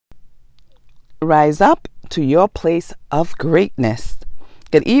rise up to your place of greatness.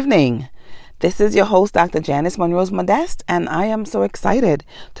 Good evening. This is your host, Dr. Janice Monrose Modeste, and I am so excited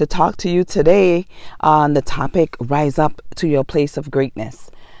to talk to you today on the topic, Rise Up to Your Place of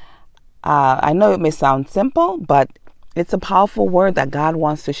Greatness. I know it may sound simple, but it's a powerful word that God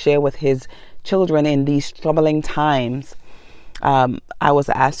wants to share with His children in these troubling times. I was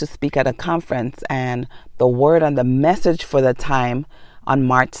asked to speak at a conference, and the word and the message for the time on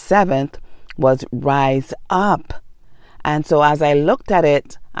March 7th was rise up. And so as I looked at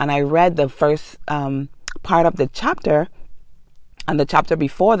it and I read the first part of the chapter, and the chapter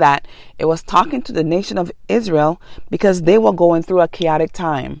before that, it was talking to the nation of Israel because they were going through a chaotic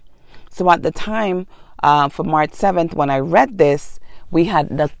time. So at the time for March 7th, when I read this,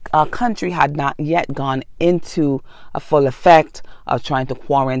 our country had not yet gone into a full effect of trying to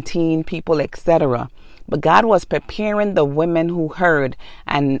quarantine people, etc. But God was preparing the women who heard.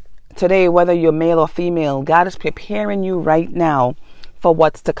 And today, whether you're male or female, God is preparing you right now for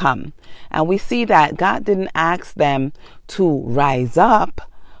what's to come. And we see that God didn't ask them to rise up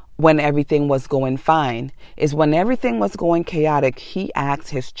when everything was going fine. It's when everything was going chaotic, He asked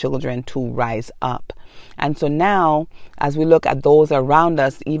His children to rise up. And so now, as we look at those around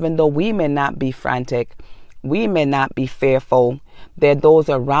us, even though we may not be frantic, we may not be fearful, there are those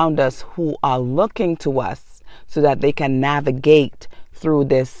around us who are looking to us so that they can navigate through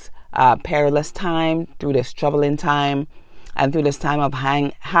this perilous time, through this troubling time, and through this time of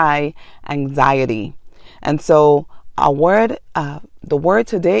high anxiety. And so the word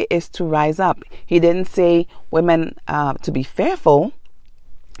today is to rise up. He didn't say women to be fearful,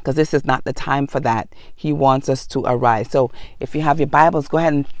 because this is not the time for that. He wants us to arise. So if you have your Bibles, go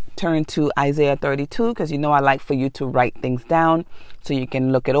ahead and turn to Isaiah 32, because I like for you to write things down so you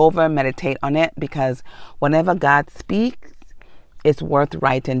can look it over, meditate on it, because whenever God speaks, it's worth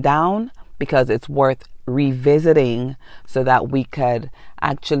writing down, because it's worth revisiting so that we could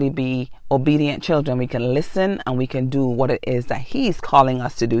actually be obedient children. We can listen and we can do what it is that He's calling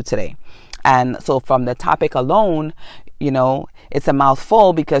us to do today. And so from the topic alone, it's a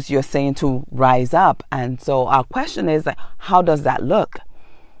mouthful because you're saying to rise up. And so our question is, how does that look?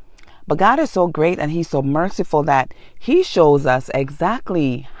 But God is so great and He's so merciful that He shows us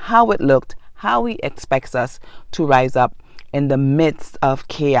exactly how it looked, how He expects us to rise up in the midst of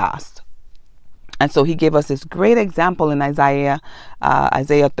chaos. And so He gave us this great example in Isaiah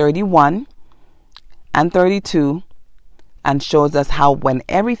 31 and 32, and shows us how when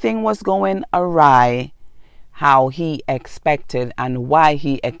everything was going awry, how He expected and why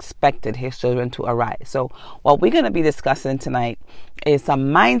He expected His children to arise. So what we're going to be discussing tonight is some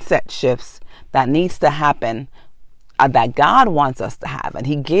mindset shifts that needs to happen, that God wants us to have. And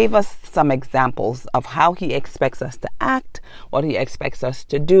He gave us some examples of how He expects us to act, what He expects us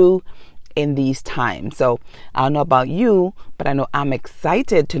to do in these times. So I don't know about you, but I know I'm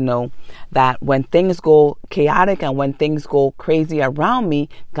excited to know that when things go chaotic and when things go crazy around me,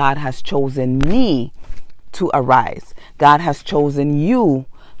 God has chosen me to arise. God has chosen you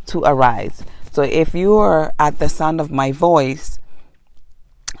to arise. So if you're at the sound of my voice,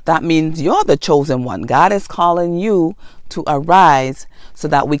 that means you're the chosen one. God is calling you to arise so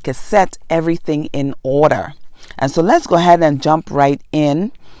that we can set everything in order. And so let's go ahead and jump right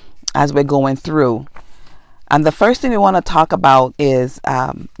in as we're going through. And the first thing we want to talk about is,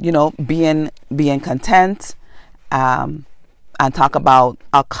 being content, and talk about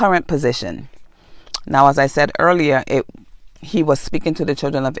our current position. Now, as I said earlier, He was speaking to the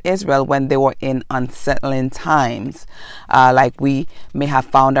children of Israel when they were in unsettling times. Like we may have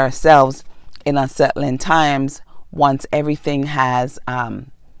found ourselves in unsettling times once everything has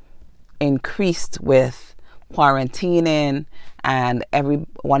increased with quarantining, and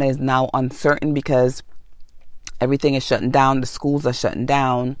everyone is now uncertain because everything is shutting down. The schools are shutting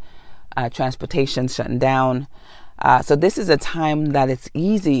down, transportation's shutting down. So this is a time that it's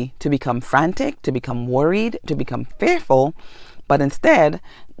easy to become frantic, to become worried, to become fearful. But instead,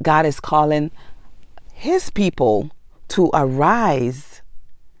 God is calling His people to arise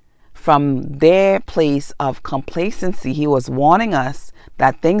from their place of complacency. He was warning us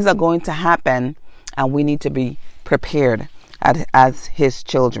that things are going to happen and we need to be prepared as His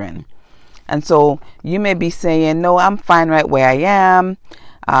children. And so you may be saying, no, I'm fine right where I am.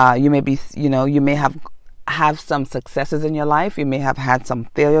 You may be, you may have some successes in your life. You may have had some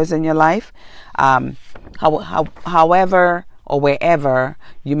failures in your life. However or wherever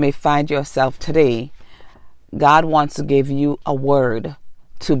you may find yourself today, God wants to give you a word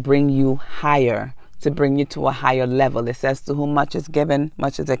to bring you higher, to bring you to a higher level. It says, to whom much is given,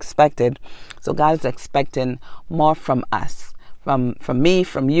 much is expected. So God is expecting more from us, from me,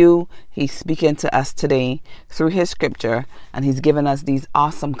 from you. He's speaking to us today through his scripture, and he's given us these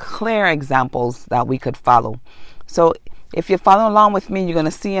awesome, clear examples that we could follow. So if you're following along with me, you're going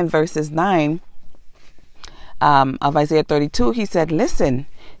to see in verses 9 of Isaiah 32, he said, listen,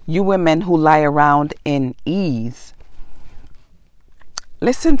 you women who lie around in ease.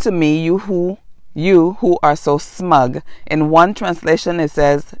 Listen to me, you who are so smug. In one translation, it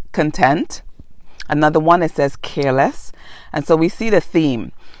says content. Another one, it says careless. And so we see the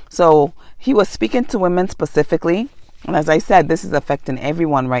theme. So he was speaking to women specifically. And as I said, this is affecting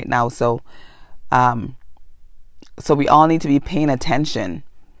everyone right now. So we all need to be paying attention.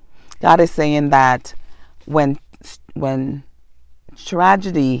 God is saying that when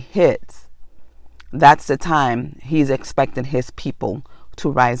tragedy hits, that's the time he's expecting his people to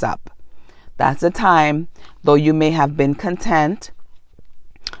rise up. That's the time, though you may have been content,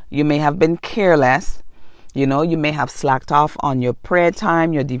 you may have been careless, you may have slacked off on your prayer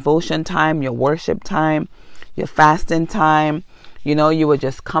time, your devotion time, your worship time, your fasting time. You were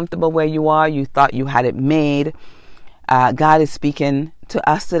just comfortable where you are. You thought you had it made. God is speaking to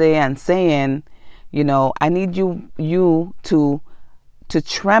us today and saying, I need you to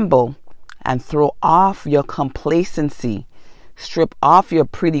tremble and throw off your complacency. Strip off your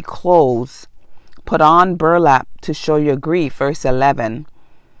pretty clothes. Put on burlap to show your grief. Verse 11.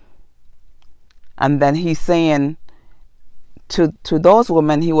 And then he's saying to those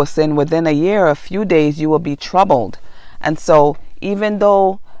women, he was saying, within a year, a few days, you will be troubled. And so even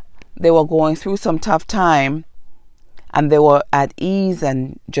though they were going through some tough time and they were at ease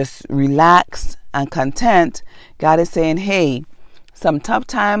and just relaxed and content, God is saying, hey, some tough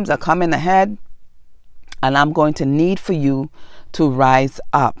times are coming ahead, and I'm going to need for you to rise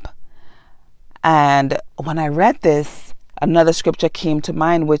up. And when I read this, another scripture came to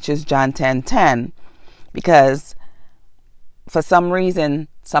mind, which is John 10:10, because for some reason,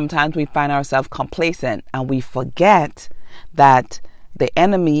 sometimes we find ourselves complacent and we forget that the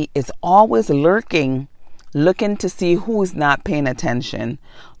enemy is always lurking, looking to see who is not paying attention,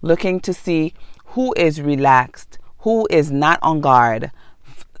 looking to see who is relaxed, who is not on guard.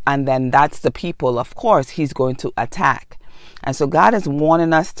 And then that's the people, of course, he's going to attack. And so God is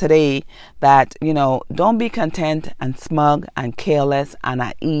warning us today that, don't be content and smug and careless and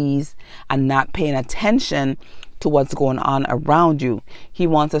at ease and not paying attention to what's going on around you. He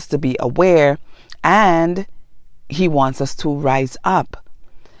wants us to be aware, and he wants us to rise up.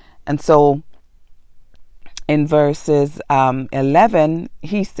 And so in verses 11,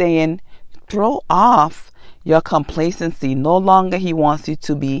 he's saying, throw off your complacency. No longer he wants you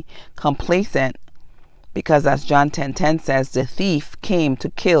to be complacent, because as John 10:10 says, the thief came to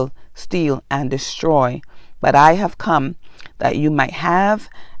kill, steal, and destroy. But I have come that you might have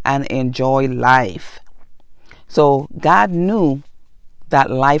and enjoy life. So God knew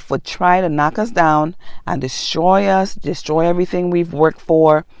that life would try to knock us down and destroy us, destroy everything we've worked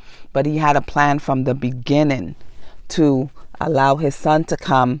for. But he had a plan from the beginning to allow his son to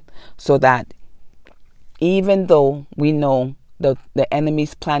come, so that even though we know the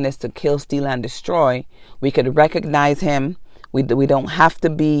enemy's plan is to kill, steal, and destroy, we could recognize him. We don't have to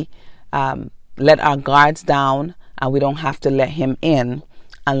be let our guards down, and we don't have to let him in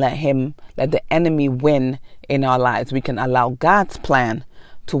and let the enemy win in our lives. We can allow God's plan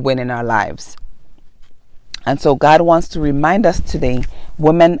to win in our lives. And so God wants to remind us today,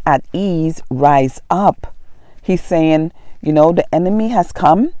 women at ease, rise up. He's saying, the enemy has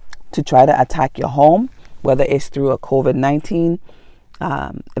come to try to attack your home, whether it's through a COVID-19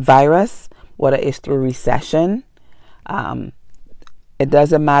 virus, whether it's through recession. It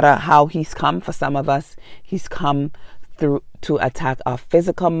doesn't matter how he's come. For some of us, he's come through to attack our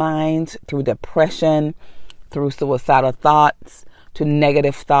physical minds, through depression, through suicidal thoughts, to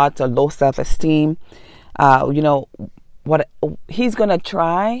negative thoughts or low self-esteem. What he's going to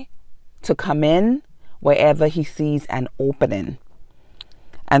try to come in wherever he sees an opening.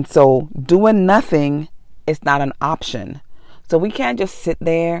 And so doing nothing is not an option. So we can't just sit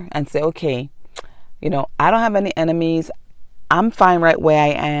there and say, okay, I don't have any enemies. I'm fine right where I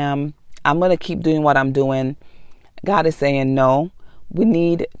am. I'm going to keep doing what I'm doing. God is saying, no, we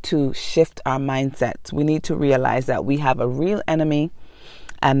need to shift our mindsets. We need to realize that we have a real enemy,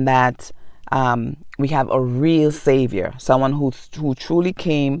 and that we have a real Savior, someone who truly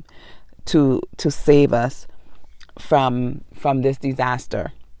came to save us from this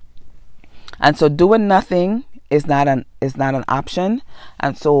disaster. And so doing nothing is not an option.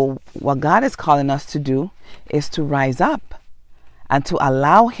 And so what God is calling us to do is to rise up and to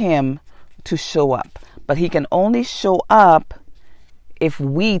allow him to show up. But he can only show up if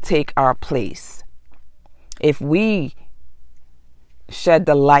we take our place. If we shed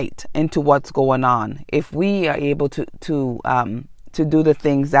the light into what's going on, if we are able to do the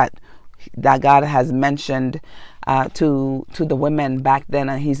things that God has mentioned to the women back then,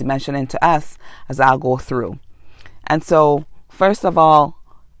 and He's mentioning to us as I'll go through. And so, first of all,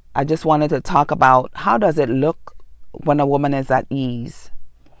 I just wanted to talk about how does it look when a woman is at ease.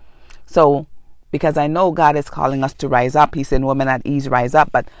 So, because I know God is calling us to rise up, He said, "Women at ease, rise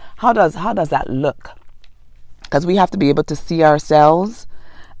up." But how does that look? Because we have to be able to see ourselves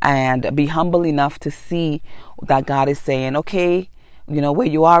and be humble enough to see that God is saying, okay, where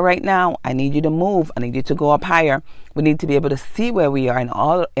you are right now, I need you to move. I need you to go up higher. We need to be able to see where we are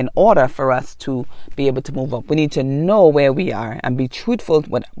in order for us to be able to move up. We need to know where we are and be truthful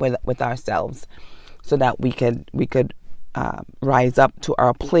with ourselves so that we could rise up to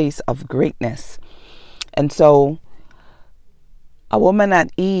our place of greatness. And so a woman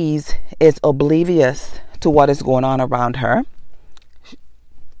at ease is oblivious to what is going on around her.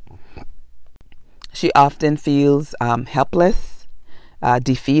 She often feels helpless,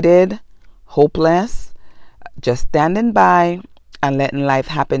 defeated, hopeless, just standing by and letting life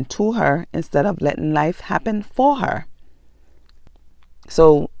happen to her instead of letting life happen for her.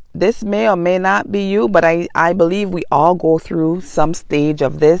 So this may or may not be you, but I believe we all go through some stage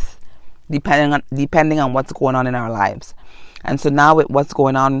of this depending on what's going on in our lives. And so now with what's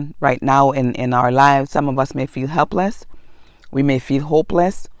going on right now in our lives, some of us may feel helpless, we may feel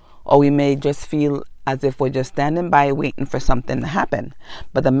hopeless, or we may just feel as if we're just standing by waiting for something to happen.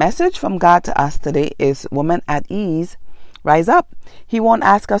 But the message from God to us today is, woman at ease, rise up. He won't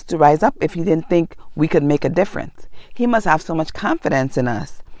ask us to rise up if He didn't think we could make a difference. He must have so much confidence in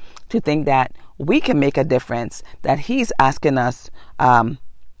us to think that we can make a difference, that He's asking us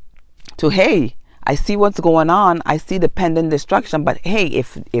to, hey, I see what's going on. I see the pending destruction. But hey,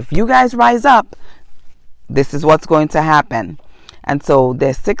 if you guys rise up, this is what's going to happen. And so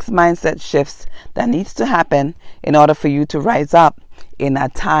there's 6 mindset shifts that needs to happen in order for you to rise up in a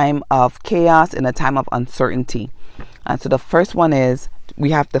time of chaos, in a time of uncertainty. And so the first one is,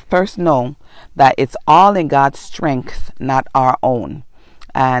 we have to first know that it's all in God's strength, not our own.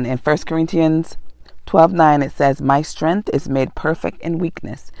 And in 1 Corinthians 12:9, it says, "My strength is made perfect in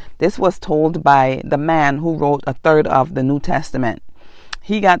weakness." This was told by the man who wrote a third of the New Testament.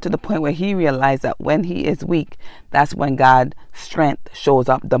 He got to the point where he realized that when he is weak, that's when God's strength shows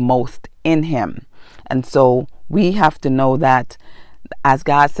up the most in him. And so we have to know that as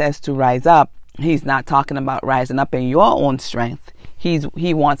God says to rise up, He's not talking about rising up in your own strength.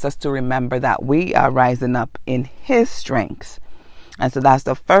 He wants us to remember that we are rising up in His strength. And so that's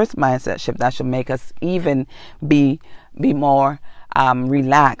the first mindset shift that should make us even be more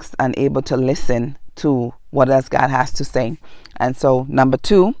relaxed and able to listen to what else God has to say. And so number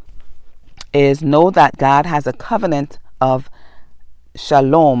 2 is, know that God has a covenant of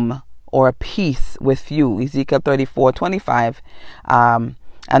shalom, or peace, with you. Ezekiel 34:25.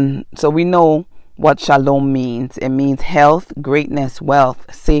 And so we know what shalom means. It means health, greatness,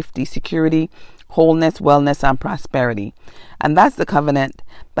 wealth, safety, security, wholeness, wellness, and prosperity. And that's the covenant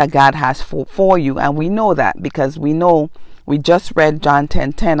that God has for you. And we know that because we just read John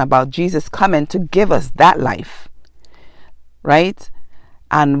 10:10 about Jesus coming to give us that life, right?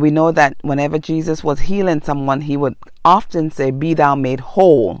 And we know that whenever Jesus was healing someone, He would often say, "Be thou made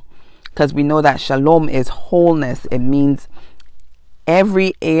whole," because we know that shalom is wholeness. It means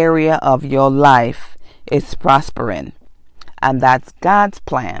every area of your life is prospering. And that's God's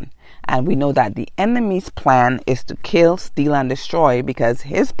plan. And we know that the enemy's plan is to kill, steal, and destroy, because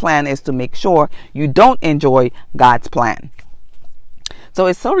his plan is to make sure you don't enjoy God's plan. So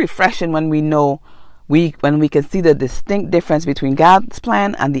it's so refreshing when we know, when we can see the distinct difference between God's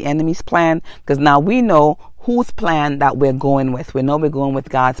plan and the enemy's plan, because now we know whose plan that we're going with. We know we're going with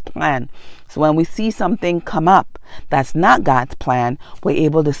God's plan. So when we see something come up that's not God's plan, we're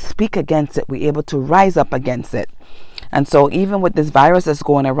able to speak against it. We're able to rise up against it. And so even with this virus that's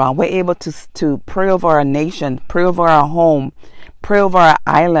going around, we're able to pray over our nation, pray over our home, pray over our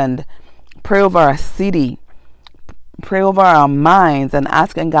island, pray over our city, pray over our minds, and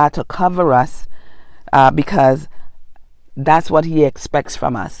asking God to cover us because that's what He expects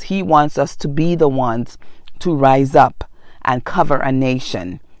from us. He wants us to be the ones to rise up and cover a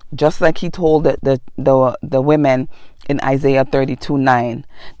nation, just like He told the women in Isaiah 32:9.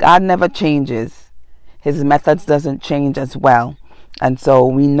 God never changes. His methods doesn't change as well. And so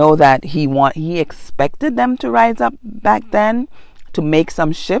we know that He expected them to rise up back then to make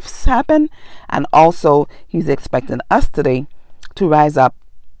some shifts happen. And also He's expecting us today to rise up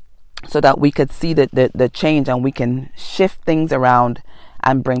so that we could see the change and we can shift things around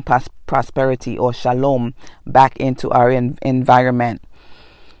and bring prosperity or shalom back into our environment.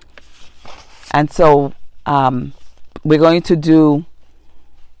 And so we're going to do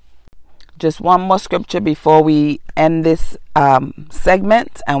just one more scripture before we end this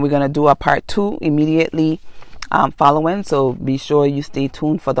segment, and we're going to do a part 2 immediately following. So be sure you stay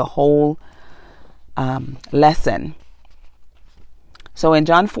tuned for the whole lesson. So in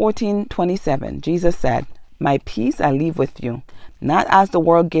John 14:27, Jesus said, "My peace I leave with you, not as the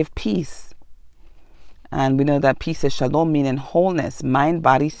world give peace." And we know that peace is shalom, meaning wholeness, mind,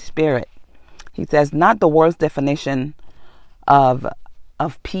 body, spirit. He says, not the world's definition of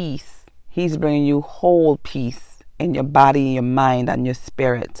peace. He's bringing you whole peace in your body, your mind, and your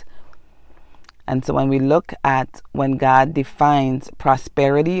spirit. And so when we look at when God defines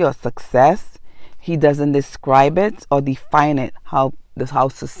prosperity or success, He doesn't describe it or define it how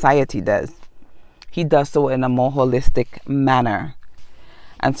society does. He does so in a more holistic manner.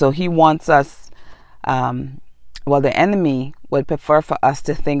 And so He wants us, the enemy would prefer for us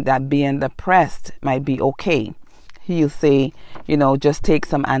to think that being depressed might be okay. He'll say, just take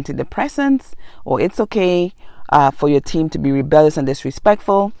some antidepressants, or it's okay for your team to be rebellious and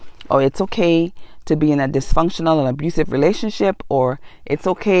disrespectful, or it's okay to be in a dysfunctional and abusive relationship, or it's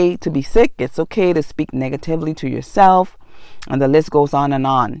okay to be sick, it's okay to speak negatively to yourself, and the list goes on and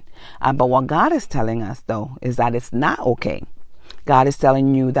on. But what God is telling us, though, is that it's not okay. God is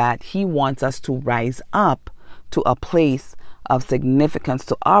telling you that He wants us to rise up to a place of significance,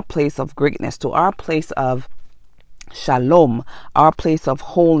 to our place of greatness, to our place of shalom, our place of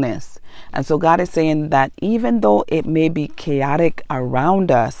wholeness. And so God is saying that even though it may be chaotic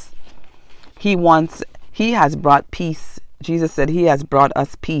around us, He has brought peace. Jesus said He has brought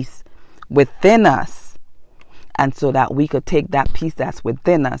us peace within us. And so that we could take that peace that's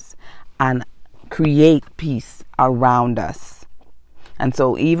within us and create peace around us. And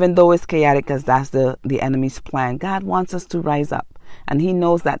so even though it's chaotic, because that's the enemy's plan, God wants us to rise up. And He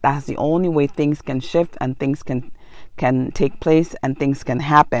knows that that's the only way things can shift and things can take place and things can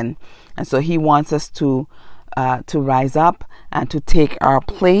happen. And so He wants us to rise up and to take our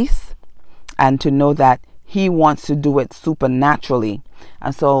place and to know that He wants to do it supernaturally.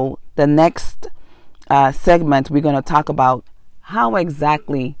 And so the next segment, we're going to talk about how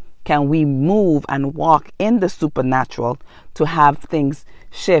exactly can we move and walk in the supernatural to have things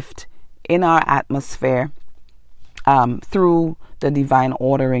shift in our atmosphere through the divine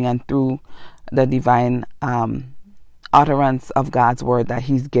ordering and through the divine utterance of God's word that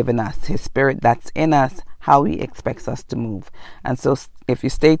He's given us, His Spirit that's in us, how He expects us to move. And so if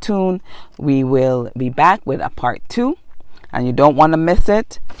you stay tuned, we will be back with a part 2, and you don't want to miss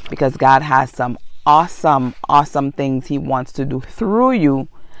it, because God has some awesome things He wants to do through you.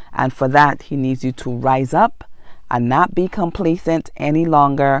 And for that, He needs you to rise up and not be complacent any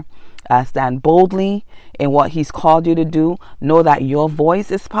longer. Stand boldly in what He's called you to do. Know that your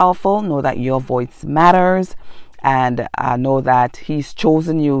voice is powerful. Know that your voice matters. And know that He's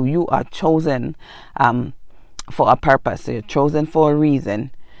chosen you. You are chosen for a purpose. You're chosen for a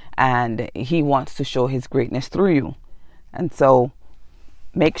reason. And He wants to show His greatness through you. And so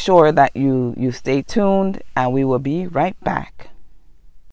make sure that you stay tuned, and we will be right back.